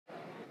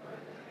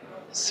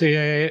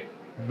CII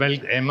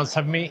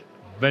MSME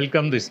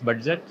welcome this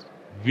budget.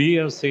 We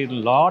have seen a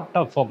lot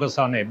of focus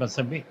on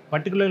MSME,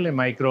 particularly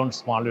micro and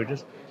small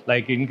users,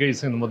 like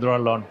increasing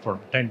Mudra loan from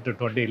 10 to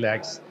 20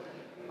 lakhs,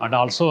 and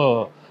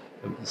also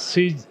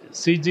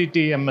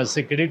CGT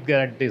MSC credit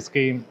guarantee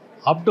scheme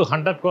up to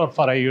 100 crore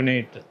for a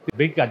unit.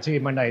 Big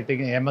achievement. I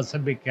think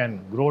MSME can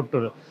grow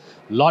to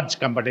large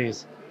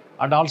companies,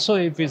 and also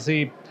if you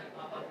see,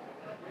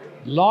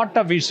 lot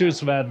of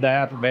issues were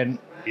there when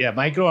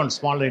micro and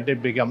small entity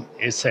become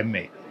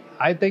SMA.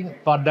 I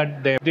think for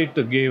that they need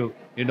to give,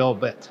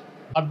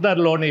 further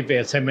loan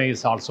if SMA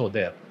is also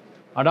there.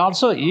 And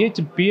also each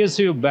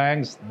PSU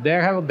banks, they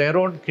have their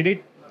own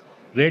credit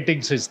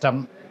rating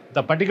system,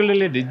 the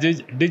particularly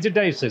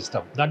digitized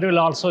system. That will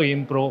also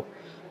improve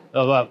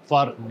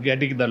for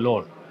getting the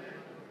loan.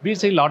 We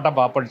see a lot of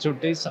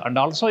opportunities, and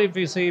also if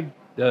you see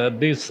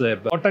this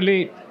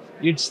totally,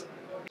 it's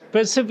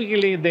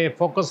specifically they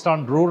focused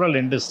on rural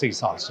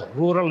industries also.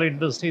 Rural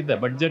industry, the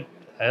budget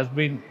has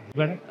been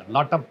given, a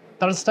lot of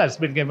thrust has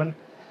been given.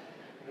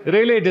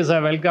 Really, it is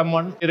a welcome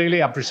one. I really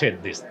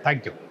appreciate this.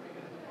 Thank you.